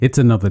It's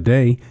another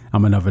day.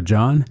 I'm another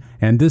John,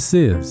 and this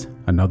is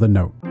Another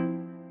Note.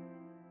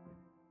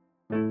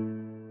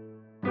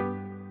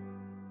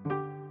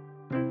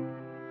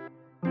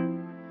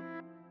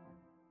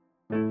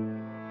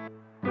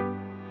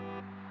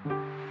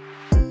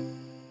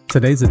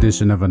 Today's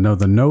edition of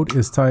Another Note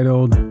is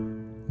titled,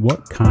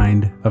 What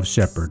Kind of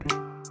Shepherd?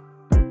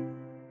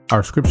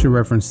 Our scripture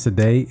reference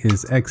today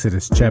is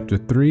Exodus chapter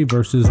 3,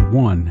 verses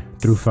 1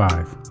 through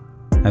 5.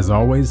 As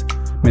always,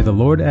 may the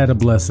Lord add a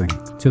blessing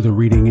to the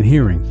reading and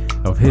hearing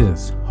of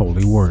His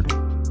holy word.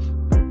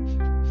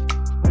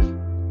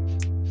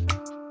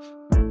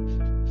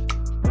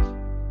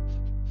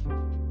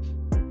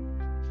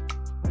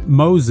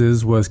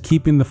 Moses was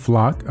keeping the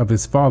flock of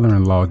his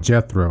father-in-law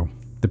Jethro,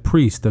 the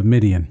priest of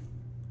Midian.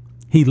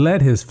 He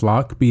led his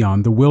flock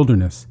beyond the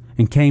wilderness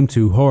and came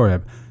to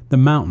Horeb, the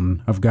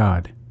mountain of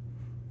God.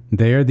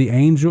 There the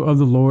angel of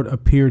the Lord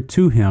appeared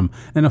to him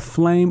in a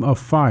flame of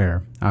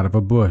fire out of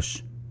a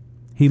bush.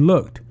 He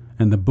looked,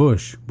 and the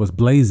bush was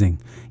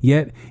blazing,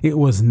 yet it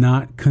was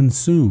not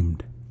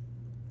consumed.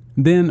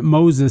 Then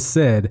Moses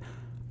said,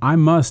 I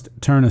must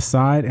turn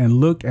aside and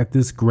look at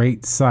this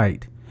great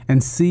sight,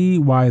 and see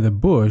why the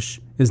bush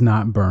is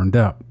not burned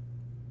up.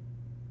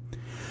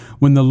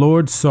 When the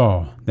Lord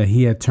saw that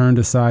he had turned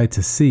aside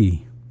to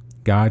see,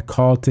 God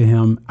called to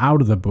him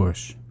out of the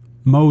bush,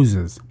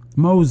 Moses,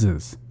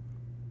 Moses.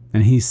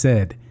 And he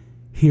said,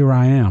 Here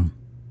I am.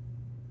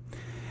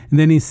 And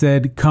then he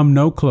said, Come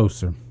no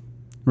closer.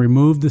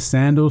 Remove the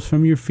sandals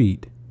from your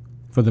feet,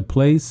 for the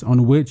place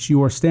on which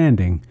you are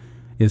standing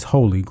is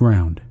holy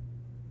ground.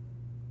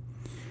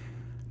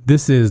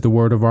 This is the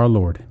word of our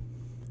Lord.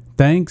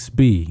 Thanks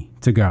be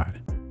to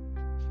God.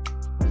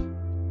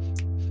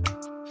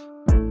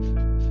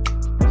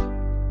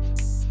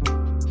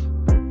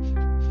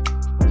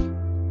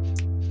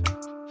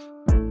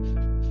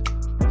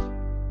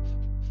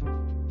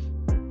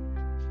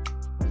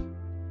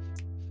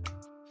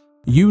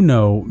 You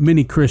know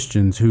many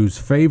Christians whose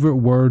favorite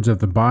words of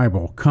the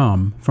Bible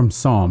come from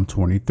Psalm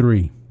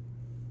 23.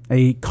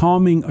 A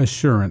calming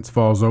assurance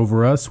falls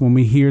over us when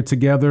we hear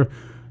together,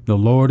 The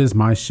Lord is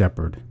my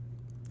shepherd.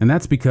 And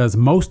that's because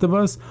most of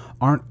us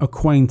aren't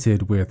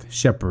acquainted with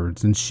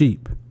shepherds and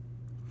sheep.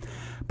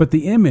 But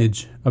the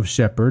image of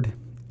shepherd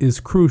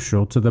is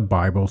crucial to the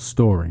Bible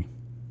story.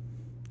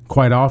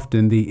 Quite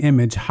often, the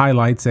image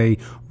highlights a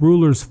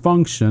ruler's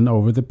function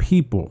over the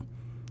people.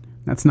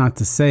 That's not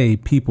to say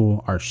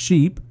people are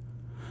sheep,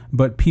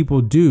 but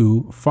people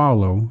do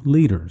follow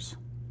leaders.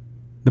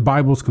 The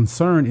Bible's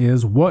concern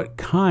is what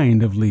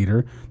kind of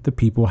leader the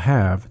people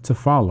have to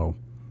follow.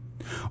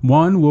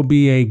 One will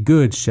be a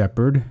good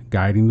shepherd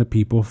guiding the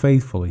people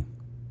faithfully,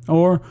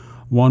 or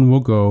one will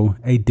go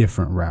a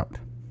different route.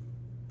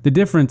 The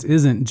difference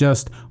isn't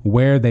just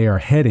where they are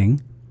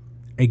heading.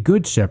 A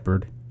good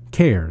shepherd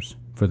cares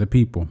for the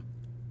people.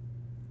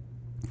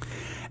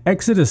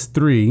 Exodus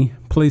 3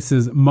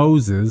 places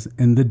Moses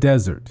in the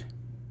desert.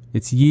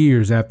 It's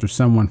years after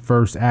someone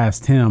first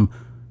asked him,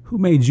 Who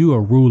made you a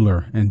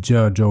ruler and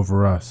judge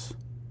over us?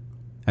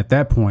 At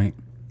that point,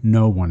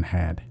 no one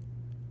had.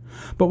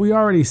 But we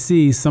already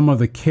see some of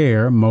the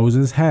care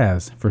Moses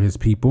has for his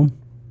people,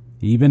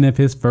 even if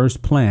his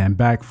first plan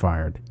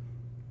backfired.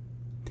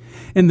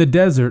 In the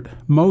desert,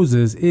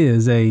 Moses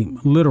is a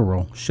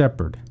literal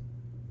shepherd.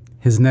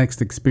 His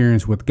next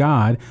experience with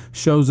God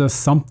shows us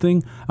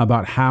something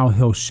about how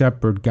he'll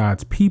shepherd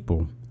God's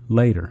people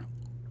later.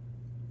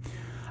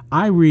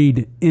 I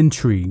read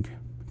intrigue,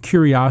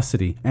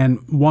 curiosity,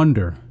 and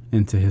wonder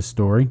into his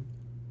story.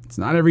 It's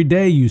not every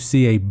day you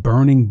see a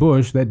burning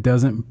bush that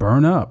doesn't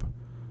burn up.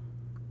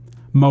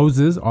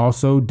 Moses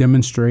also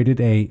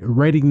demonstrated a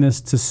readiness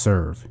to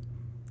serve.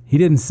 He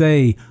didn't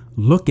say,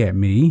 Look at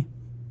me.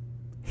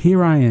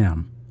 Here I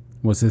am,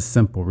 was his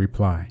simple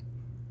reply.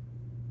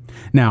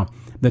 Now,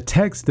 the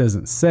text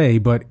doesn't say,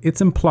 but it's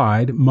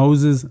implied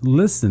Moses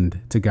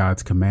listened to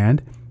God's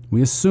command.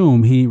 We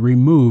assume he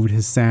removed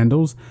his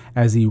sandals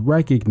as he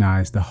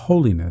recognized the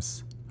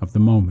holiness of the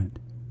moment.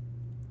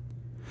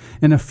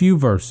 In a few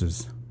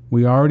verses,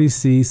 we already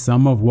see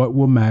some of what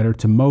will matter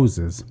to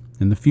Moses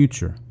in the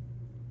future.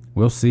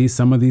 We'll see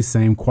some of these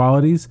same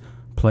qualities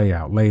play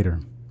out later.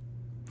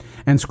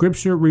 And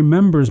Scripture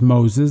remembers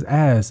Moses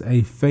as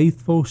a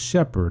faithful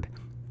shepherd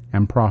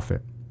and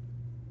prophet.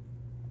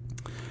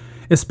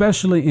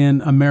 Especially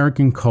in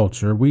American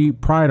culture, we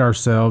pride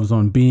ourselves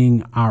on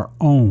being our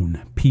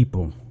own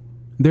people.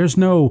 There's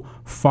no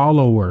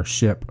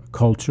followership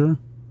culture.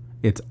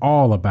 It's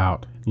all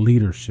about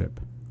leadership.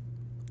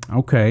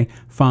 Okay,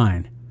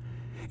 fine.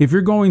 If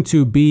you're going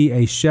to be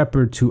a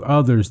shepherd to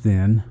others,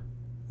 then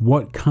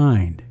what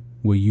kind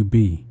will you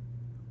be?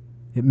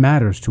 It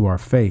matters to our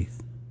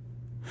faith.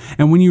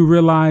 And when you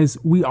realize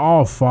we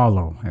all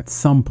follow at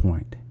some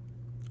point,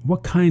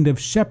 what kind of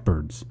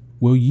shepherds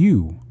will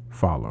you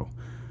follow?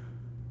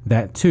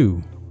 That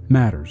too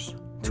matters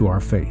to our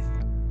faith.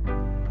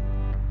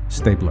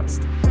 Stay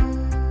blessed.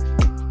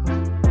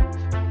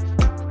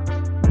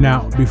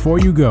 Now, before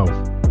you go,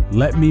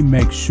 let me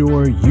make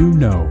sure you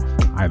know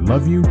I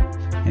love you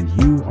and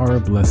you are a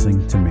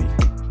blessing to me.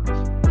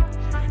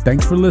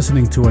 Thanks for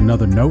listening to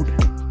Another Note.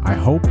 I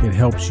hope it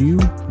helps you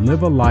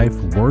live a life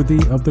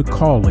worthy of the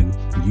calling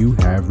you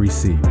have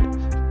received.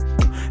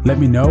 Let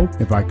me know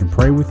if I can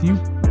pray with you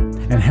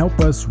and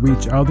help us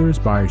reach others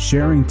by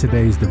sharing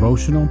today's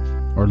devotional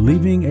or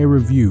leaving a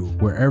review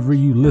wherever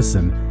you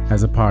listen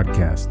as a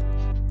podcast.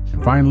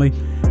 And finally,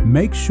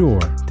 make sure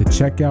to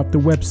check out the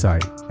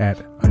website at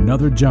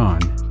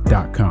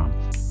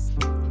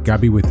anotherjohn.com.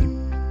 God be with you.